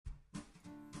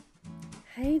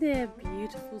Hey there,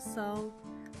 beautiful soul.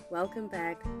 Welcome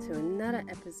back to another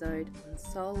episode on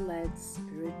Soul Led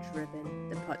Spirit Driven,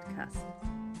 the podcast.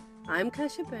 I'm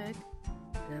Kasha Berg,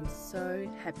 and I'm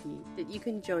so happy that you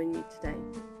can join me today.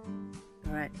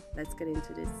 All right, let's get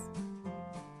into this.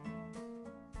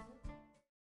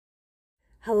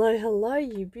 Hello,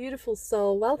 you beautiful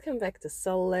soul. Welcome back to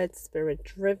Soul Led Spirit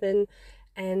Driven,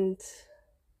 and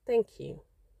thank you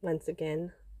once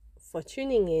again for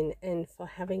tuning in and for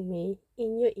having me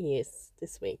in your ears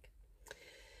this week.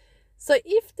 So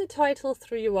if the title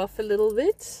threw you off a little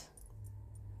bit,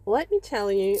 let me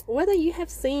tell you, whether you have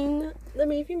seen the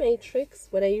movie Matrix,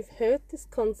 whether you've heard this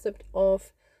concept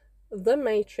of the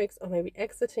Matrix or maybe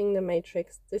exiting the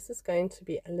Matrix, this is going to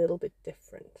be a little bit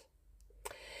different.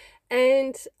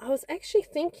 And I was actually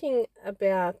thinking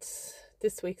about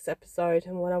this week's episode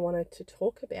and what I wanted to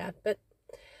talk about, but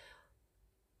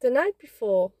the night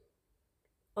before,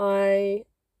 I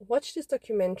watched this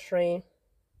documentary,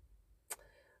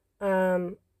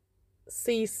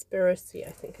 Seaspiracy,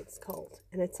 I think it's called,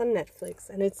 and it's on Netflix,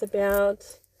 and it's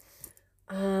about,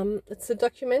 it's a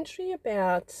documentary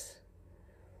about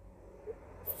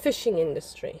fishing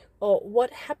industry, or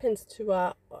what happens to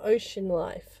our ocean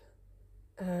life,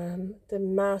 the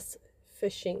mass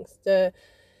fishings, the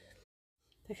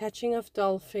catching of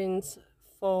dolphins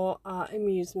for our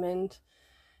amusement,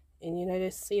 in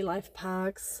there's sea life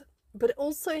parks, but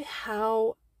also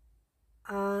how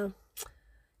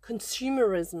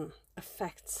consumerism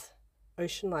affects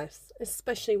ocean life,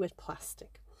 especially with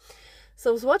plastic.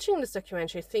 So I was watching this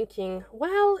documentary thinking,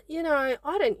 well,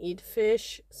 I don't eat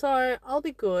fish, so I'll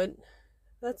be good.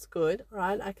 That's good,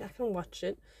 right? I can watch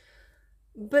it.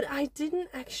 But I didn't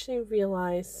actually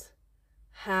realize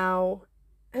how,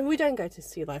 and we don't go to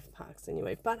sea life parks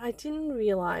anyway, but I didn't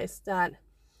realize that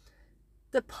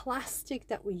the plastic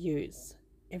that we use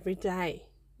every day,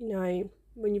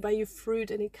 when you buy your fruit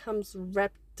and it comes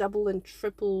wrapped double and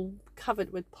triple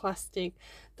covered with plastic,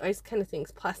 those kind of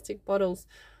things, plastic bottles,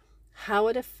 how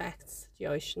it affects the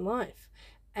ocean life.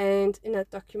 And in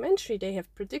that documentary, they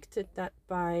have predicted that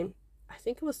by, I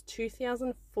think it was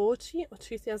 2040 or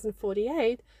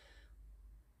 2048,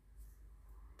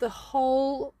 the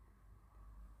whole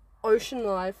ocean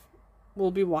life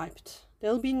will be wiped.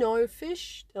 There'll be no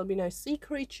fish, there'll be no sea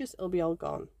creatures, it'll be all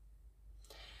gone.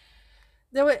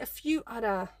 There were a few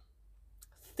other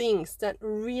things that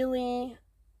really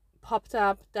popped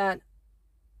up that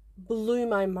blew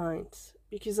my mind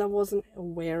because I wasn't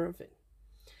aware of it.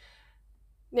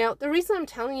 Now, the reason I'm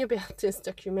telling you about this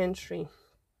documentary,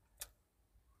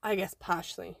 I guess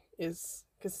partially, is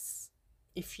because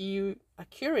if you are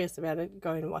curious about it,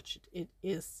 go and watch it. It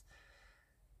is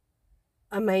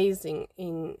amazing.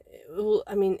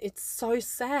 It's so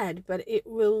sad, but it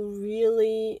will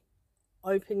really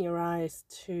open your eyes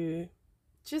to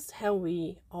just how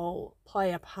we all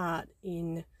play a part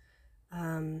in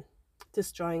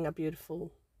destroying a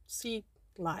beautiful sea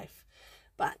life.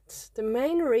 But the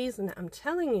main reason I'm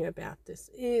telling you about this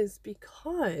is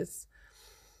because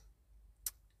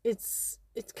it's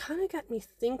kind of got me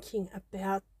thinking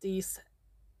about these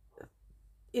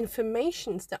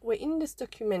informations that were in this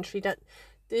documentary that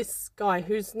this guy,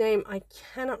 whose name I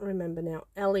cannot remember now,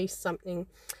 Ellie something,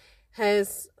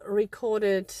 has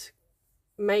recorded,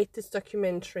 made this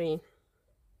documentary.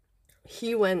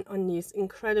 He went on these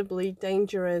incredibly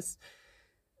dangerous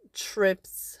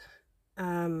trips,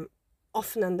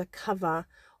 often undercover,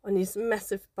 on these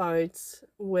massive boats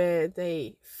where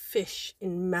they fish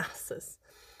in masses.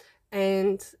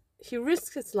 And he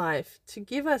risked his life to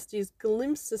give us these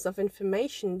glimpses of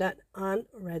information that aren't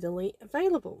readily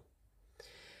available.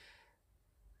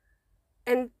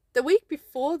 And the week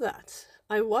before that,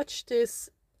 I watched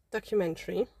this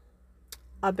documentary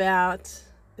about,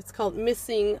 it's called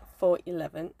Missing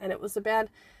 411, and it was about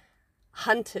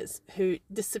hunters who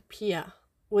disappear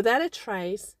without a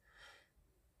trace.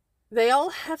 They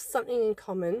all have something in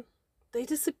common. They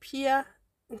disappear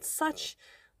in such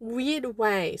weird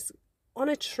ways on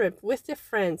a trip with their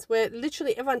friends where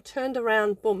literally everyone turned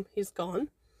around, boom, he's gone.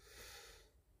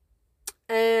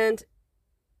 And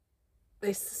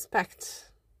they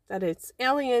suspect that it's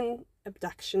alien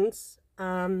abductions.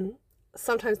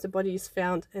 Sometimes the body is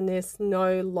found and there's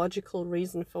no logical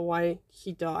reason for why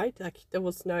he died. He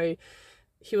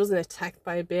wasn't attacked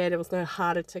by a bear, there was no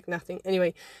heart attack, nothing.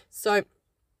 Anyway, so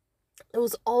it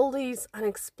was all these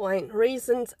unexplained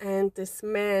reasons, and this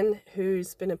man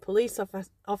who's been a police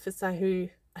officer, who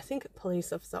I think a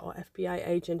police officer or FBI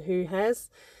agent, who has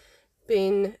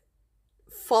been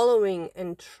following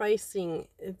and tracing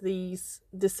these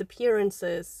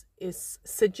disappearances, is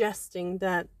suggesting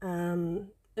that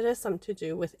it has something to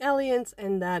do with aliens,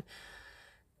 and that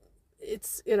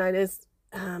it's, you know, there's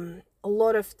a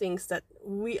lot of things that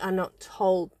we are not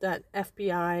told that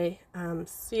FBI,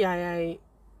 CIA,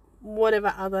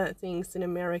 whatever other things in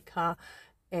America,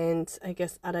 and I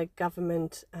guess other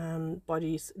government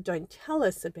bodies don't tell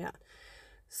us about.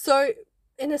 So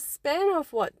in a span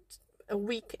of a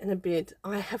week and a bit,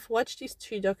 I have watched these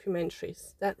two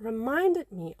documentaries that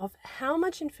reminded me of how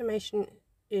much information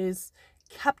is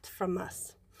kept from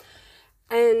us.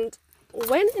 And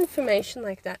when information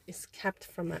like that is kept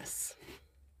from us,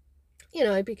 you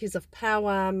know, because of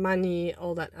power, money,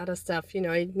 all that other stuff, you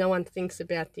know, no one thinks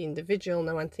about the individual,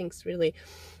 no one thinks really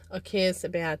or cares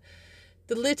about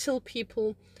the little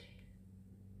people.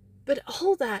 But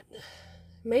all that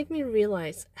made me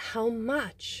realize how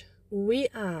much we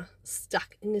are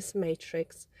stuck in this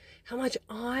matrix, how much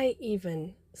I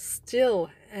even still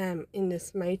am in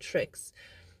this matrix,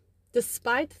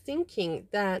 despite thinking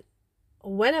that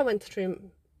when I went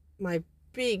through my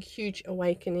big, huge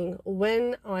awakening,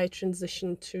 when I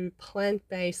transitioned to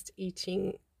plant-based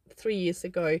eating 3 years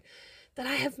ago, that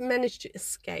I have managed to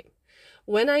escape.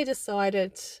 When I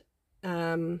decided,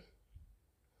 what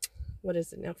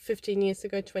is it now, 15 years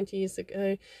ago, 20 years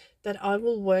ago, that I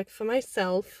will work for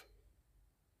myself.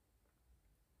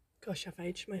 Gosh, I've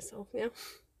aged myself now.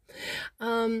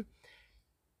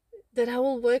 That I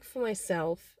will work for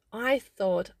myself, I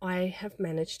thought I have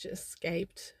managed to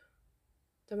escape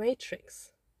the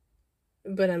matrix,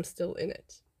 but I'm still in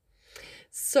it.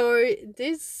 So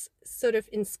this sort of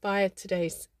inspired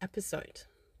today's episode,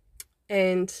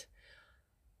 and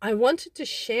I wanted to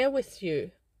share with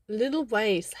you little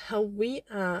ways how we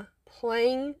are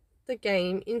playing the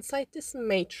game inside this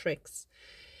matrix,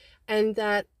 and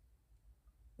that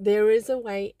there is a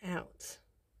way out.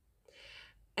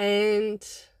 And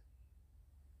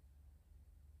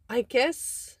I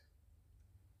guess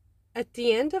at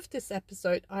the end of this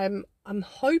episode, I'm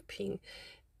hoping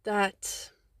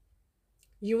that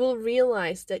you will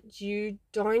realize that you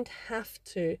don't have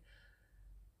to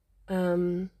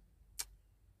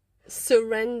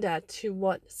surrender to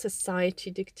what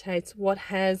society dictates, what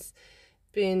has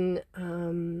been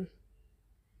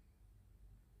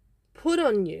put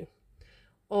on you,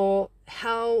 or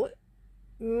how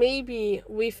maybe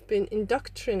we've been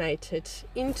indoctrinated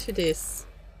into this.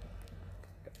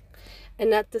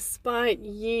 And that despite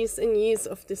years and years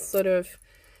of this sort of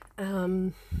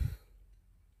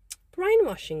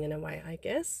brainwashing in a way, I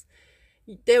guess,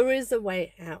 there is a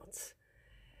way out.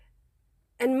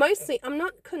 And mostly, I'm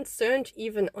not concerned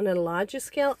even on a larger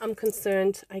scale. I'm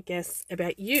concerned, I guess,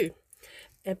 about you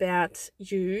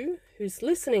who's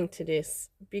listening to this,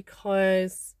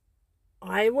 because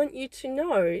I want you to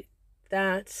know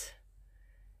that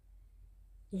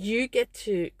you get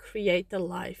to create the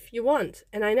life you want.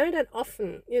 And I know that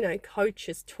often, you know,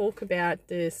 coaches talk about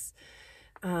this.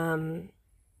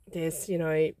 There's, you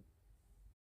know,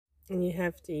 and you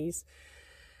have these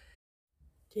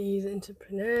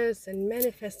entrepreneurs and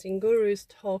manifesting gurus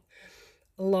talk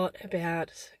a lot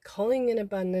about calling in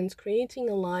abundance, creating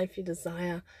a life you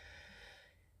desire,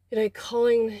 you know,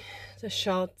 calling the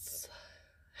shots,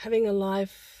 having a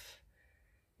life,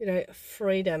 you know, of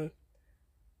freedom.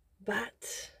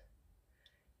 But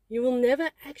you will never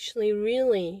actually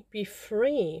really be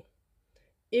free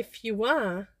if you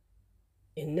are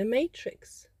in the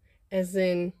matrix, as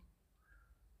in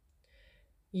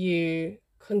you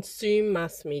consume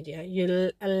mass media,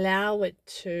 you allow it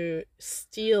to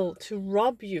steal, to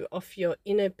rob you of your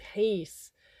inner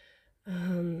peace.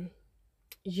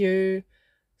 You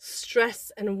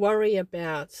stress and worry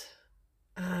about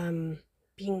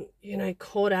being, you know,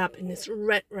 caught up in this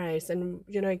rat race and,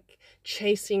 you know,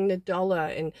 chasing the dollar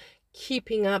and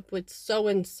keeping up with so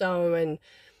and so, and,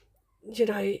 you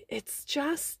know, it's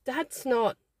just that's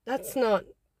not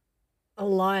a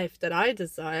life that I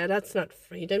desire. That's not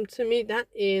freedom to me. That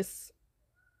is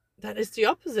the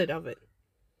opposite of it.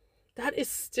 That is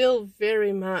still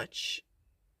very much,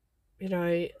 you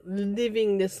know,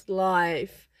 living this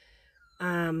life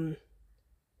of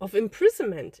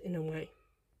imprisonment in a way.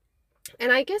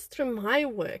 And I guess through my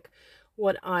work,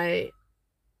 what I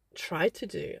try to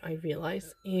do, I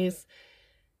realize, is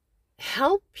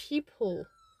help people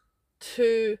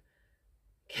to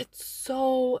get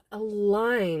so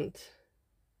aligned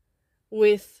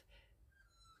with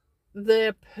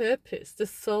their purpose, the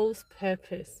soul's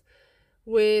purpose,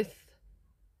 with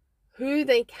who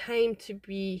they came to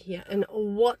be here and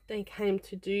what they came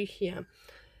to do here,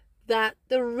 that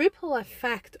the ripple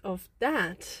effect of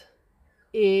that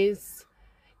is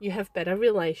you have better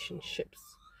relationships.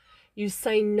 You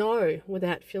say no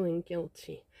without feeling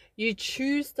guilty. You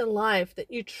choose the life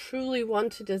that you truly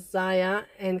want to desire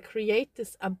and create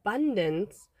this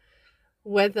abundance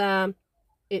whether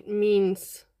it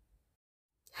means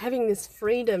having this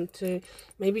freedom to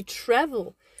maybe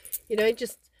travel,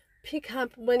 just pick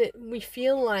up when we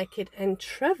feel like it and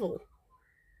travel.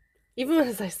 Even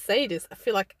as I say this, I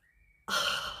feel like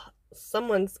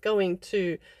someone's going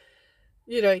to,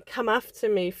 come after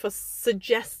me for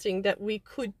suggesting that we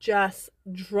could just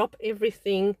drop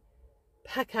everything,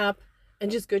 pack up, and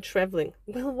just go traveling.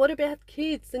 Well, what about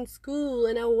kids and school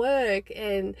and our work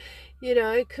and,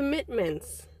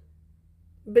 commitments?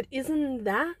 But isn't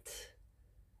that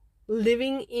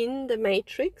living in the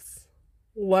matrix,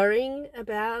 worrying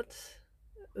about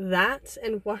that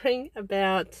and worrying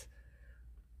about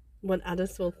what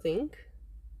others will think,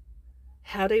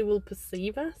 how they will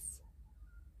perceive us?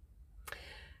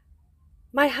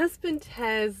 My husband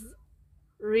has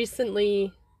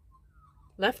recently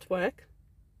left work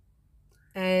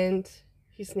and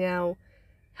he's now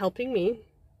helping me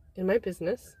in my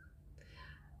business.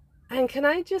 And can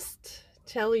I just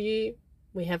tell you,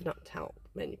 we have not told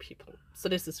many people. So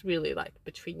this is really like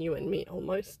between you and me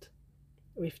almost.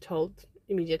 We've told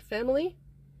immediate family,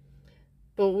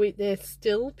 but there's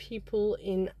still people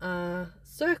in our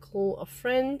circle of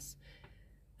friends,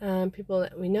 people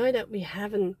that we know that we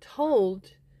haven't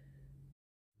told.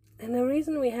 And the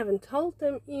reason we haven't told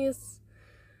them is,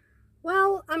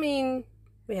 well, I mean,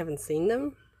 we haven't seen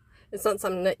them. It's not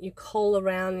something that you call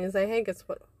around and you say, hey, guess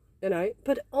what?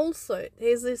 But also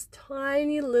there's this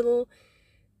tiny little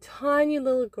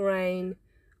grain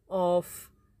of,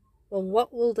 well,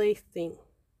 what will they think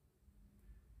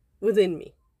within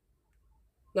me?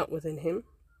 Not within him.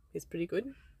 He's pretty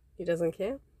good. He doesn't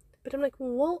care. But I'm like,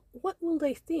 well, what will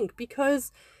they think?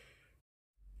 Because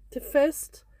the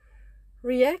first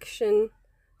reaction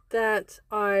that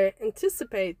I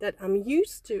anticipate, that I'm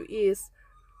used to, is,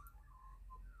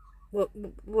 well,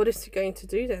 what is he going to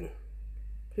do then?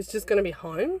 He's just going to be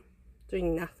home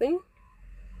doing nothing,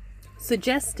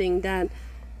 suggesting that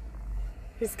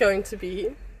he's going to be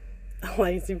a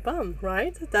lazy bum,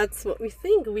 right? That's what we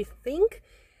think. We think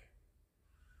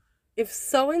if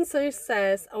so-and-so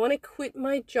says, I want to quit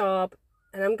my job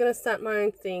and I'm going to start my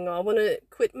own thing, or I want to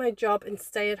quit my job and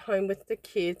stay at home with the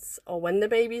kids, or when the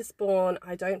baby's born,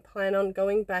 I don't plan on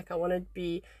going back, I want to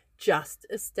be just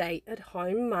a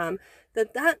stay-at-home mom,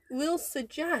 that will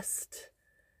suggest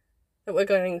that we're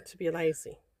going to be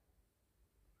lazy.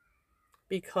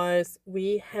 Because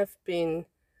we have been,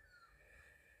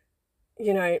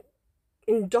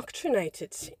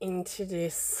 indoctrinated into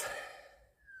this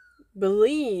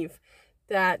belief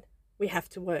that we have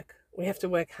to work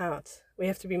hard, we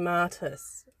have to be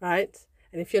martyrs, right?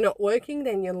 And if you're not working,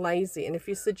 then you're lazy. And if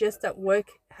you suggest that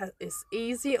work is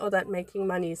easy, or that making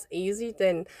money is easy,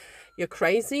 then you're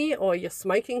crazy, or you're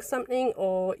smoking something,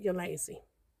 or you're lazy.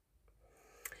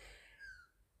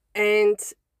 And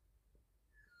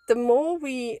the more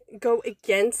we go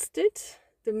against it,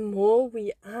 the more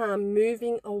we are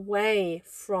moving away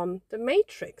from the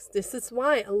matrix. This is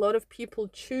why a lot of people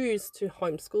choose to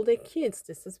homeschool their kids.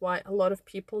 This is why a lot of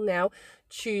people now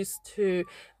choose to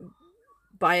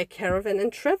buy a caravan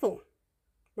and travel,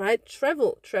 right?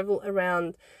 Travel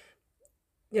around,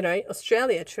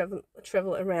 Australia,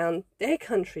 travel around their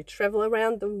country, travel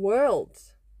around the world,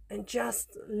 and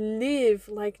just live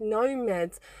like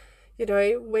nomads,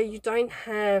 where you don't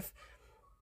have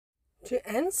to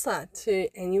answer to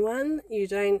anyone. You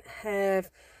don't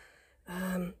have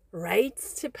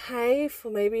rates to pay for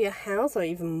maybe a house or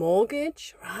even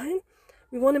mortgage, right?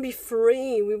 We want to be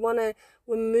free. We're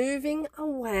moving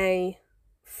away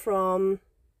from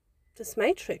this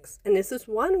matrix. And this is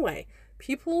one way.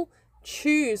 People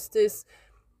choose this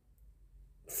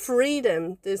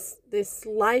freedom, this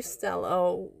lifestyle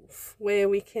of where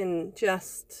we can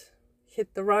just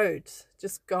hit the road,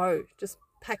 just go, just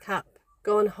pack up,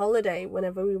 go on holiday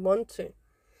whenever we want to.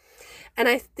 And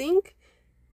I think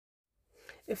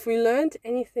if we learned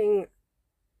anything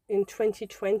in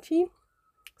 2020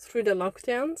 through the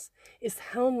lockdowns, is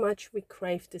how much we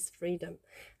crave this freedom,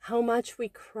 how much we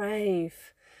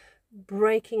crave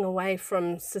breaking away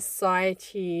from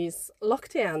society's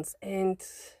lockdowns and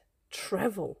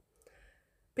travel.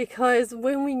 Because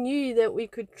when we knew that we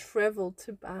could travel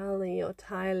to Bali or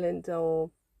Thailand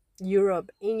or Europe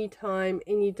anytime,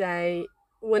 any day,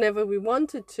 whenever we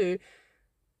wanted to,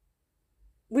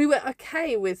 we were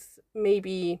okay with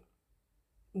maybe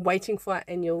waiting for our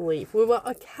annual leave. We were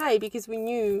okay because we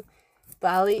knew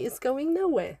Bali is going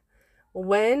nowhere.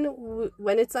 When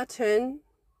it's our turn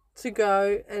to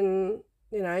go and,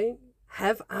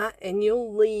 have our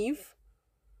annual leave,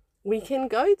 we can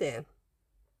go there.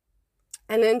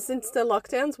 And then since the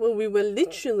lockdowns, we were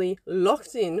literally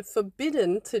locked in,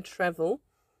 forbidden to travel,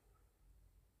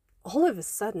 all of a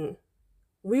sudden,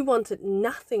 we wanted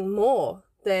nothing more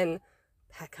than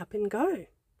pack up and go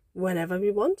whenever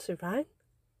we want to, right?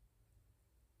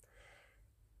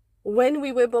 When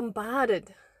we were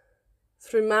bombarded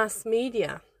through mass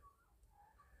media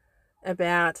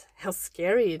about how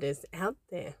scary it is out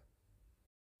there,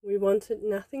 we wanted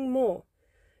nothing more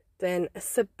than a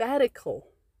sabbatical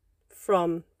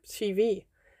from TV,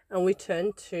 and we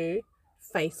turned to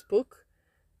Facebook.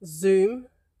 Zoom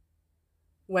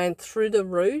went through the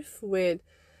roof with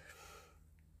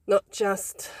not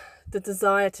just the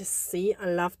desire to see our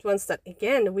loved ones that,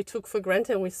 again, we took for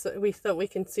granted. We thought we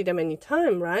can see them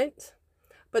anytime, right?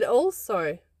 But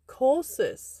also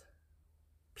courses.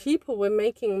 People were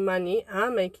making money, are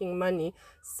making money,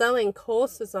 selling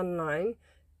courses online,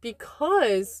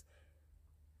 because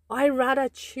I rather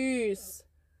choose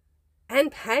and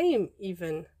pay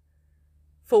even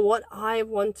for what I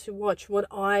want to watch, what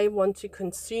I want to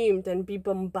consume, than be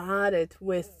bombarded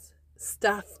with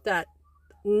stuff that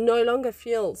no longer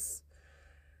feels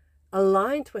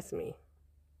aligned with me.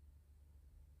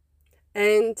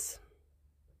 And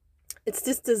it's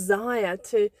this desire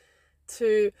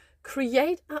to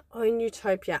create our own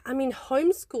utopia. I mean,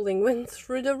 homeschooling went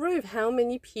through the roof. How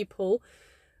many people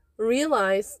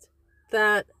realized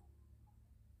that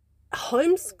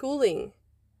homeschooling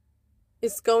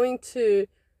is going to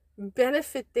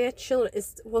benefit their children,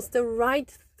 was the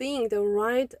right thing, the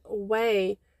right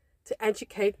way to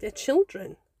educate their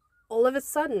children, all of a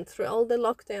sudden through all the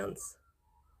lockdowns?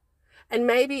 And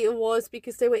maybe it was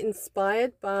because they were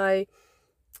inspired by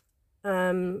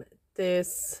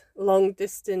this long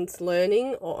distance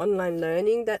learning or online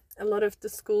learning that a lot of the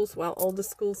schools, well, all the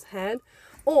schools had,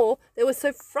 or they were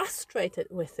so frustrated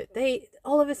with it. They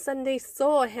all of a sudden they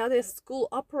saw how their school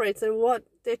operates and what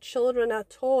their children are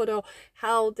taught, or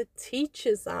how the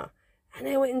teachers are, and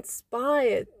they were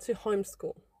inspired to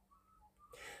homeschool.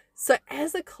 So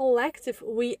as a collective,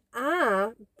 we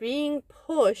are being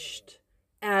pushed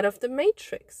out of the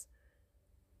matrix.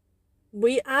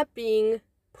 We are being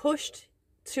pushed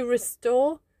to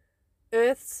restore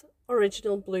Earth's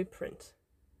original blueprint.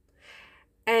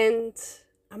 And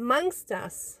amongst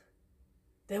us,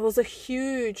 there was a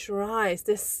huge rise.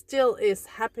 There still is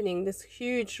happening, this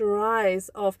huge rise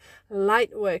of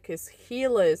light workers,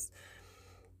 healers,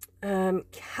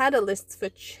 catalysts for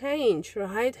change,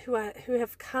 right? Who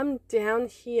have come down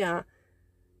here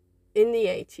in the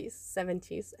 80s,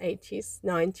 70s, 80s,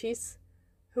 90s,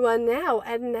 who are now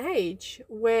at an age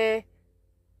where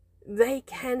they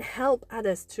can help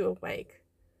others to awake.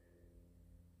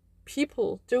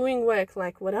 People doing work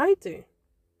like what I do,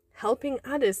 helping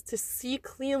others to see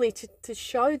clearly, to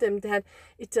show them that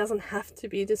it doesn't have to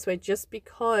be this way, just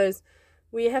because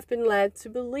we have been led to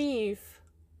believe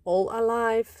all our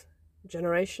life,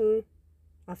 generation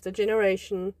after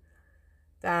generation,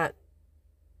 that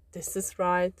this is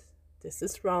right, this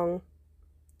is wrong,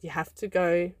 you have to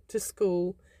go to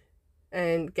school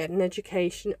and get an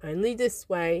education only this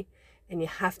way, and you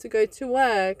have to go to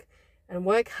work and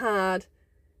work hard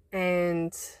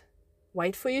and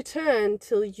wait for your turn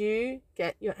till you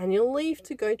get your annual leave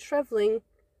to go traveling,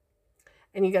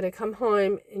 and you got to come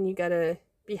home and you got to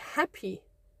be happy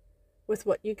with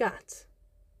what you got.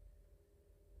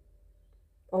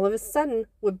 All of a sudden,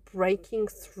 we're breaking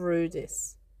through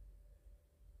this.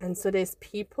 And so there's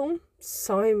people,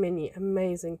 so many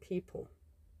amazing people,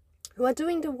 who are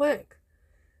doing the work.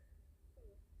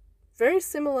 Very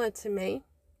similar to me,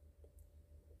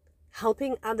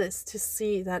 helping others to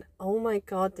see that, oh my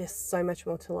God, there's so much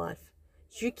more to life.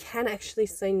 You can actually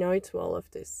say no to all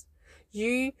of this.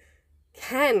 You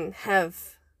can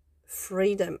have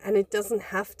freedom, and it doesn't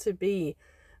have to be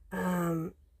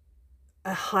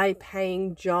a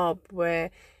high-paying job where,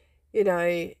 you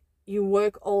know, you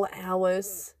work all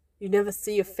hours, you never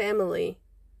see your family,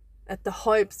 at the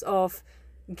hopes of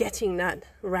getting that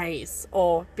raise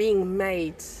or being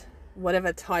made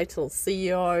whatever title,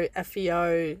 CEO,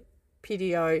 FEO,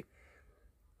 PDO.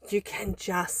 You can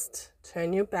just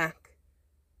turn your back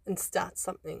and start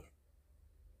something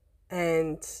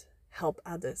and help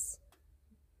others.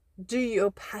 Do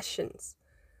your passions.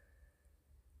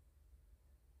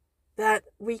 That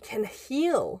we can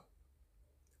heal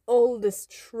all this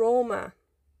trauma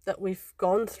that we've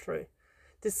gone through,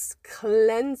 this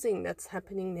cleansing that's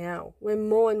happening now, where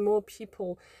more and more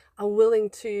people are willing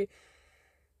to,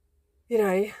 you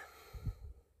know,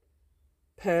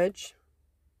 purge,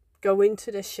 go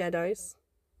into the shadows,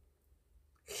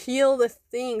 heal the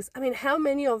things. I mean, how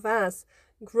many of us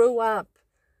grew up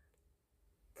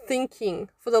thinking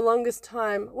for the longest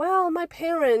time, well, my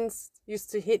parents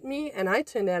used to hit me and I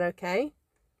turned out okay.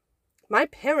 My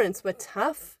parents were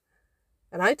tough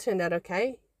and I turned out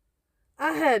okay.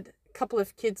 I had a couple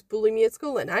of kids bully me at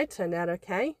school, and I turned out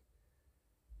okay.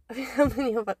 I mean, how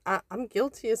many of it? I'm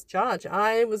guilty as charged.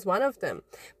 I was one of them.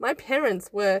 My parents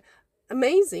were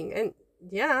amazing, and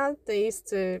yeah, they used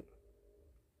to,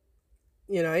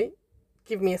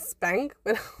 give me a spank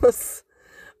when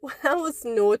I was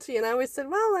naughty, and I always said,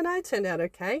 well, and I turned out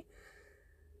okay.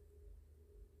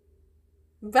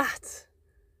 But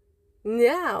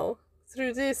now,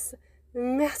 through this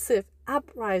massive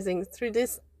uprising, through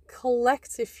this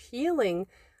collective healing,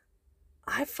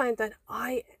 I find that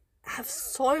I have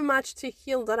so much to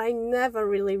heal that I never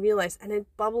really realized, and it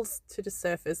bubbles to the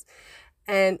surface.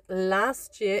 And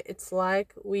last year, it's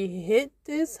like we hit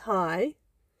this high,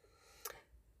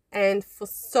 and for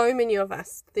so many of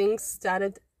us, things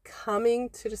started coming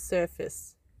to the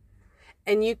surface,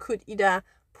 and you could either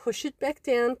push it back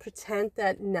down, pretend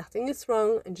that nothing is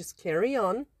wrong, and just carry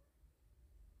on,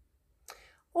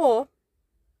 or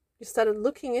you started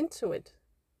looking into it,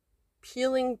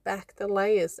 peeling back the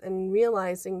layers and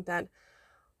realizing that,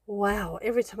 wow,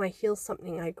 every time I heal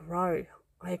something, I grow,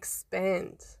 I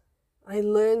expand, I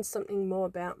learn something more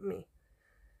about me.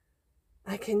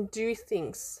 I can do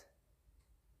things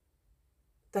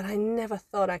that I never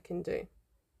thought I can do.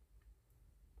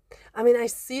 I mean, I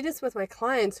see this with my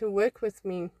clients who work with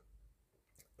me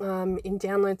in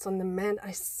Downloads on Demand.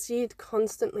 I see it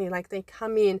constantly. Like, they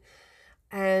come in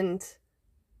and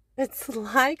it's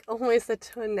like almost a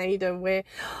tornado where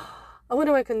I want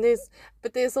to work on this,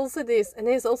 but there's also this, and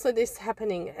there's also this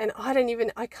happening, and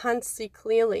I can't see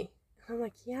clearly. And I'm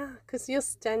like, yeah, because you're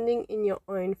standing in your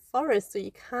own forest, so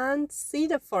you can't see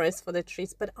the forest for the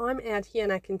trees, but I'm out here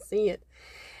and I can see it.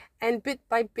 And bit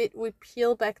by bit, we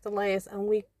peel back the layers and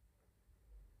we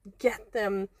get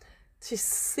them to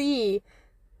see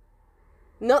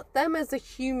not them as a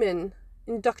human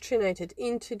indoctrinated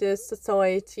into the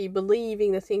society,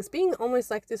 believing the things, being almost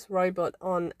like this robot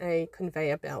on a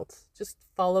conveyor belt, just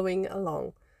following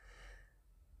along.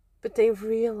 But they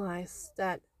realize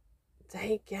that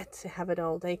they get to have it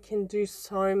all. They can do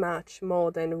so much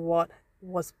more than what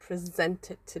was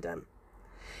presented to them.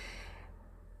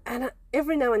 And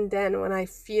every now and then, when I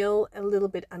feel a little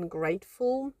bit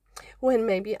ungrateful, when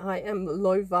maybe I am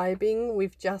low vibing,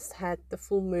 we've just had the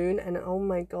full moon, and oh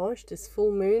my gosh, this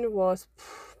full moon was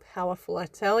powerful, I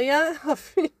tell ya.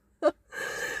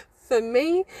 For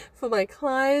me, for my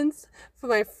clients, for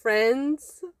my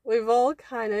friends, we've all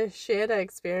kind of shared our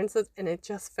experiences, and it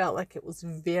just felt like it was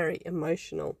very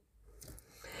emotional.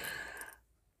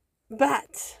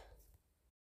 But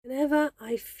whenever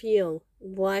I feel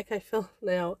like I felt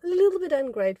now, a little bit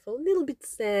ungrateful, a little bit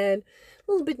sad,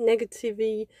 a little bit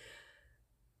negativity,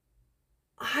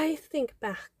 I think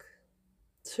back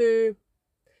to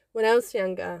when I was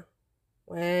younger,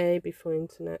 way before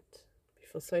internet,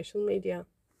 before social media.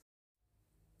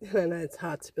 I know it's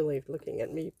hard to believe looking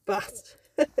at me, but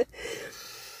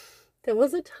there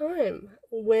was a time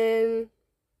when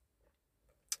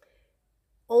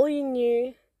all you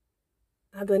knew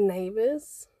are the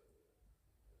neighbors,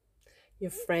 your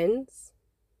friends,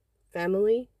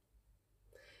 family.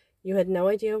 You had no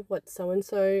idea what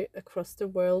so-and-so across the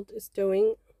world is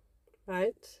doing,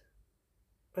 right?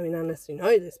 I mean, unless you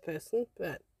know this person,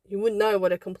 but you wouldn't know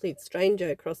what a complete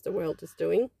stranger across the world is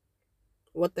doing,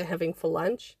 what they're having for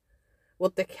lunch,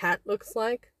 what the cat looks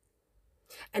like.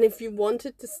 And if you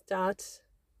wanted to start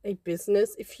a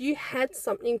business, if you had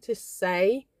something to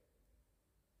say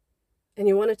and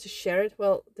you wanted to share it,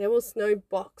 well, there was no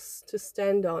box to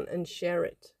stand on and share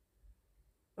it.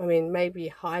 I mean, maybe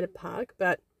Hyde Park,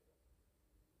 but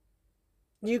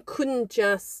you couldn't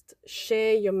just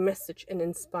share your message and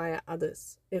inspire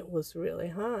others. It was really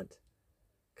hard.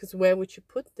 Because where would you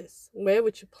put this? Where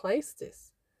would you place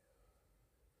this?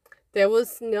 There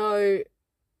was no,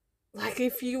 like,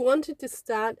 if you wanted to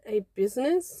start a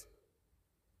business,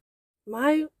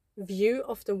 my view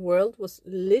of the world was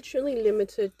literally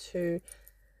limited to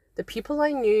the people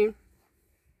I knew,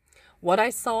 what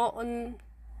I saw on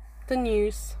the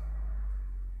news,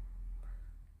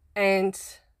 and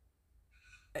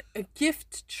a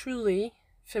gift truly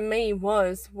for me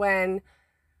was when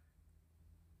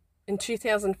in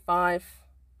 2005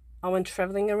 I went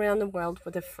traveling around the world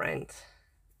with a friend,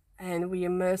 and we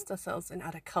immersed ourselves in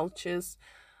other cultures.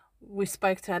 We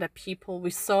spoke to other people. We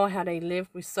saw how they live.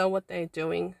 We saw what they're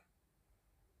doing.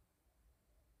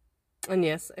 And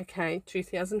yes, okay,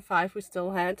 2005 we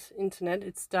still had internet.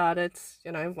 It started,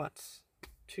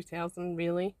 2000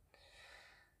 really?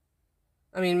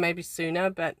 I mean, maybe sooner,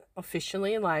 but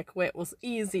officially, like, where it was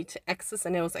easy to access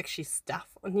and there was actually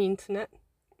stuff on the internet,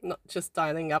 not just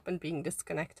dialing up and being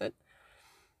disconnected.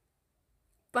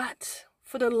 But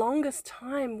For the longest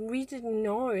time, we didn't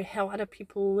know how other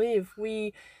people live.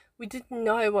 We didn't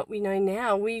know what we know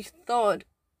now. We thought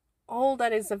all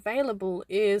that is available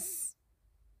is,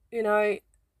 you know,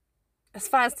 as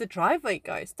far as the driveway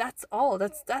goes, that's all.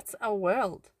 That's our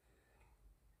world.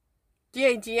 The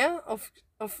idea of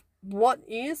what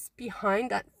is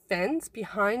behind that fence,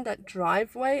 behind that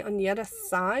driveway on the other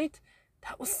side,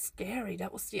 that was scary.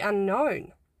 That was the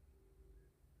unknown.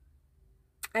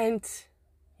 And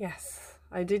yes,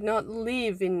 I did not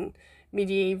live in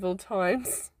medieval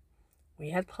times. We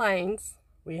had planes,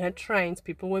 we had trains,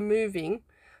 people were moving.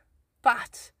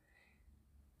 But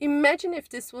imagine if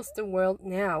this was the world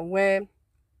now, where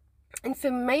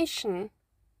information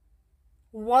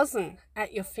wasn't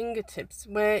at your fingertips,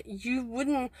 where you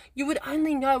would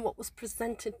only know what was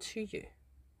presented to you,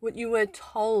 what you were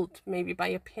told maybe by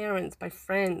your parents, by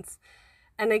friends.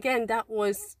 And again, that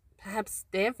was perhaps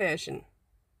their version,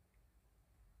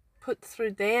 put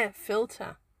through their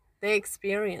filter, their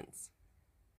experience.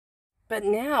 But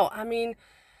now, I mean,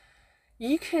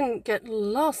 you can get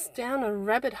lost down a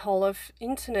rabbit hole of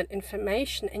internet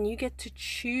information, and you get to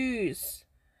choose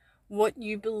what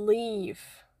you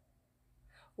believe,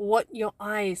 what your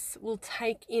eyes will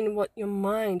take in, what your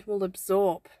mind will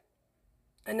absorb.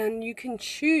 And then you can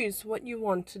choose what you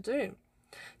want to do.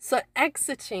 So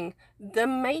exiting the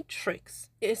matrix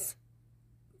is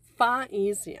far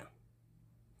easier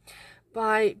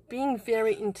by being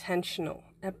very intentional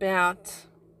about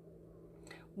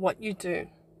what you do,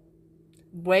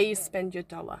 where you spend your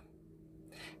dollar,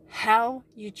 how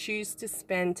you choose to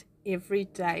spend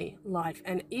everyday life.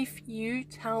 And if you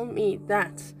tell me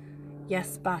that,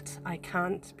 yes, but I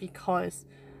can't because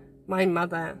my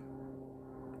mother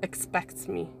expects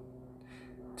me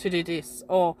to do this,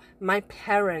 or my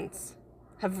parents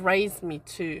have raised me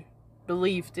to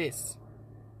believe this,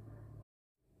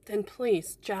 then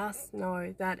please just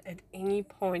know that at any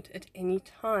point, at any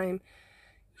time,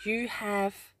 you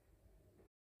have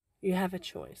a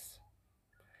choice.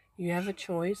 You have a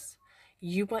choice.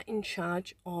 You are in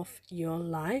charge of your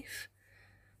life.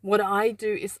 What I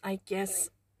do is, I guess,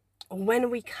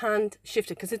 when we can't shift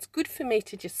it, because it's good for me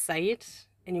to just say it,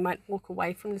 and you might walk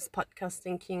away from this podcast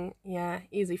thinking, yeah,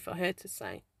 easy for her to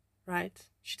say, right?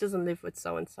 She doesn't live with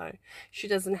so-and-so. She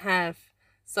doesn't have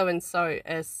so-and-so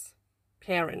as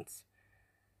parents.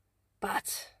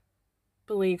 But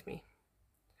believe me,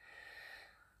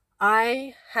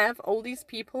 I have all these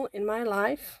people in my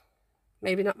life,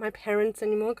 maybe not my parents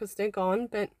anymore because they're gone,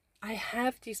 but I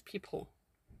have these people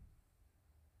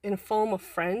in form of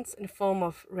friends, in form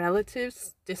of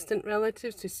relatives, distant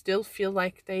relatives, who still feel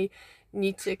like they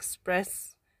need to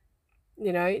express,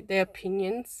 you know, their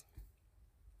opinions.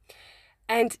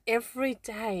 And every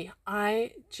day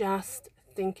I just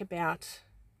think about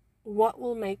what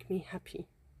will make me happy.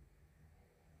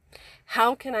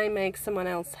 How can I make someone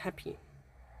else happy?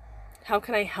 How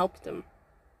can I help them?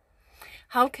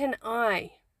 How can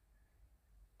I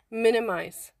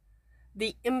minimize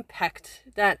the impact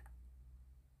that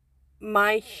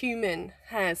my human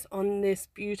has on this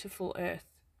beautiful earth?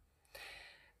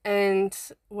 And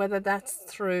whether that's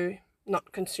through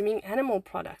not consuming animal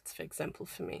products, for example,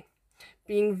 for me,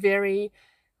 being very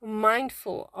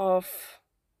mindful of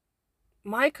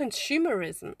my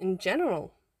consumerism in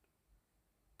general,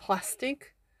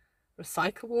 plastic,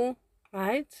 recyclable,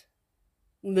 right?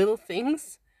 Little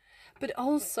things, but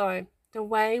also the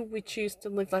way we choose to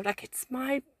live life. Like, it's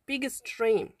my biggest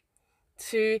dream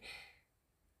to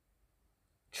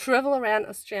travel around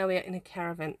Australia in a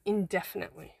caravan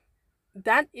indefinitely.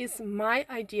 That is my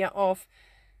idea of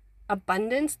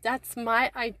abundance. That's my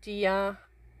idea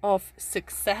of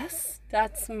success.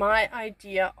 That's my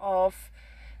idea of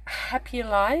a happy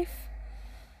life.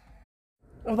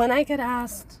 When I get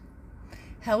asked,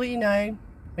 how will you know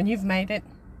when you've made it?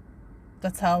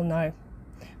 That's how I'll know.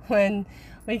 When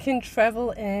we can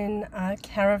travel in a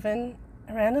caravan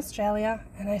around Australia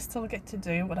and I still get to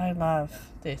do what I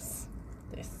love. This.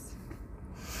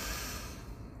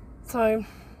 So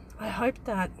I hope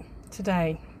that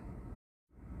today,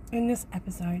 in this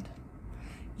episode,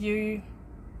 you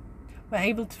were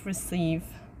able to receive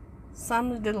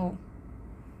some little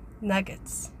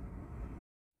nuggets,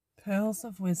 pearls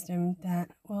of wisdom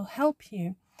that will help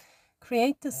you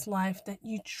create this life that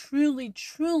you truly,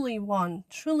 truly want,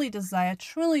 truly desire,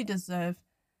 truly deserve,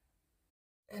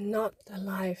 and not the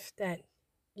life that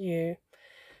you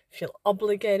feel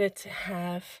obligated to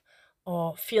have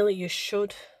or feel you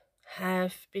should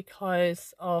have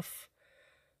because of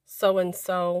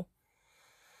so-and-so.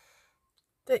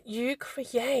 That you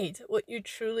create what you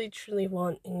truly, truly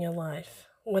want in your life.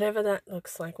 whatever that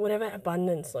looks like, whatever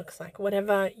abundance looks like,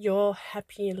 whatever your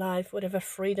happy life, whatever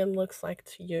freedom looks like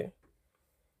to you,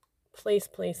 please,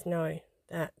 please know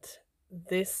that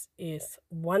this is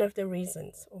one of the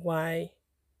reasons why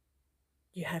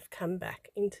you have come back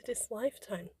into this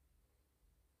lifetime,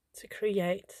 to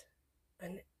create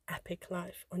an epic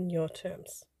life on your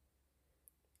terms.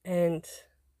 And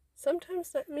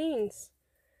sometimes that means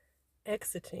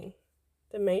exiting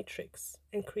the matrix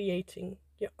and creating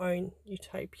your own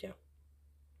utopia.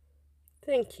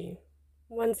 Thank you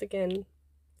once again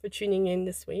for tuning in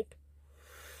this week,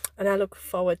 and I look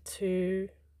forward to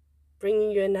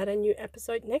bringing you another new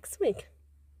episode next week.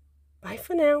 Bye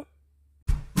for now.